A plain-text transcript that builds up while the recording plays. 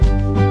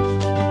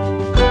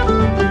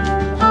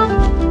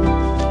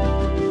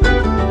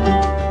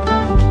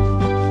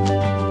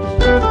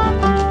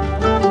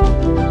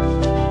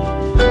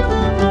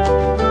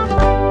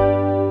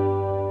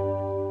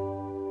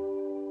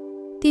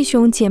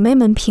兄姐妹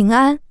们平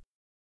安。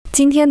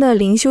今天的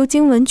灵修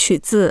经文取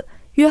自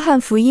约翰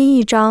福音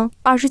1章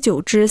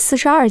29至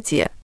42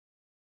节。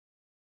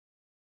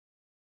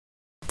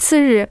次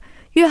日，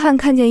约翰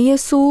看见耶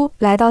稣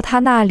来到他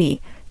那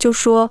里，就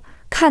说：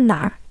看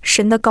哪儿，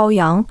神的羔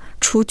羊，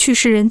除去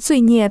世人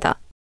罪孽的。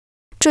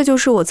这就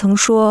是我曾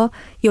说，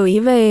有一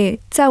位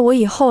在我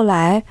以后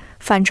来，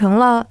反成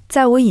了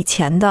在我以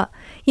前的，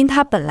因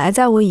他本来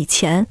在我以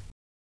前。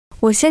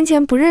我先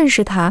前不认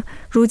识他，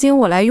如今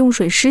我来用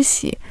水施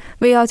洗，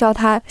为要叫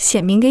他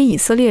显明给以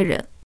色列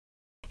人。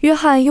约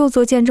翰又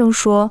作见证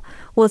说：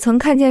我曾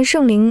看见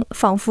圣灵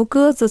仿佛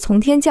鸽子从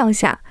天降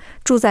下，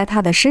住在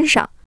他的身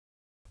上。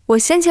我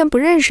先前不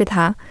认识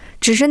他，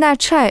只是那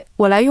差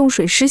我来用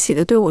水施洗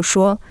的对我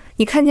说：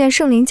你看见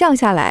圣灵降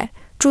下来，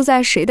住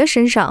在谁的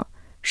身上，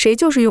谁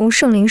就是用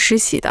圣灵施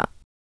洗的。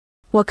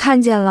我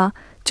看见了，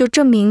就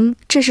证明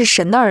这是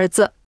神的儿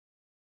子。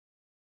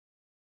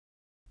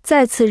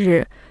再次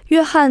日，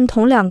约翰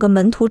同2个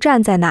门徒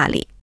站在那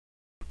里，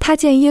他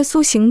见耶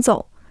稣行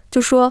走，就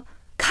说：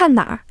看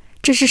哪儿，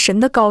这是神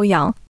的羔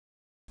羊。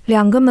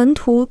2个门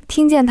徒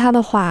听见他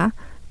的话，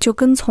就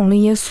跟从了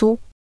耶稣。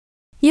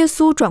耶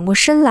稣转过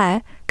身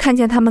来，看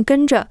见他们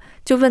跟着，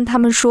就问他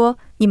们说：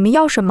你们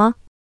要什么？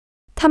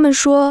他们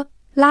说：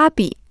拉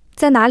比，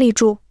在哪里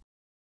住？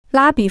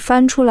拉比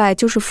翻出来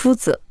就是夫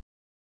子。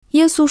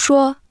耶稣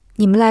说：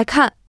你们来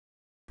看。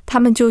他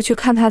们就去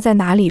看他在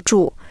哪里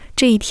住，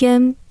这一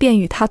天便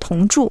与他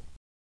同住。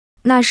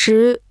那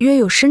时约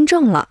有申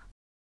正了。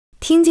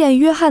听见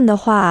约翰的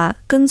话，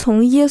跟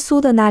从耶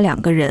稣的那2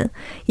个人，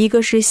一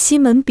个是西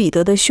门彼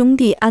得的兄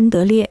弟安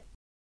德烈。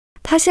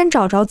他先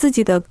找着自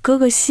己的哥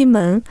哥西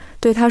门，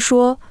对他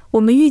说：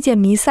我们遇见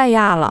弥赛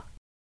亚了。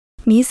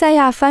弥赛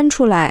亚翻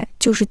出来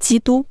就是基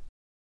督。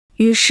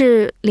于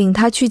是领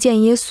他去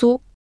见耶稣。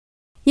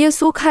耶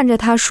稣看着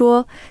他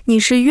说：你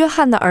是约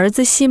翰的儿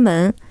子西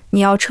门，你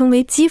要称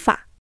为基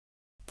法。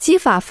基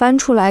法翻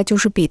出来就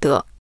是彼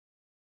得。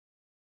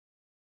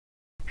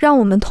让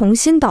我们同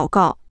心祷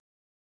告。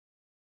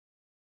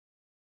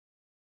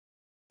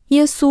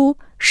耶稣，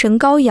神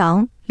羔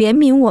羊，怜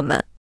悯我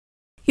们，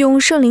用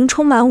圣灵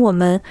充满我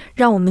们，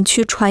让我们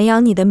去传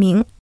扬你的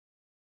名。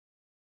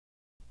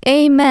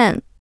Amen。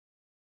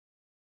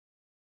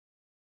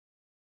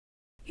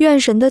愿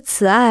神的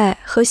慈爱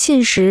和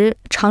信实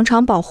常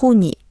常保护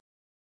你。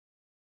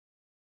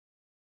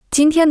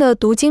今天的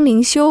读经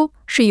灵修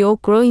是由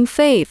Growing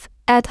Faith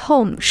at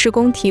Home 事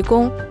工提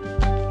供。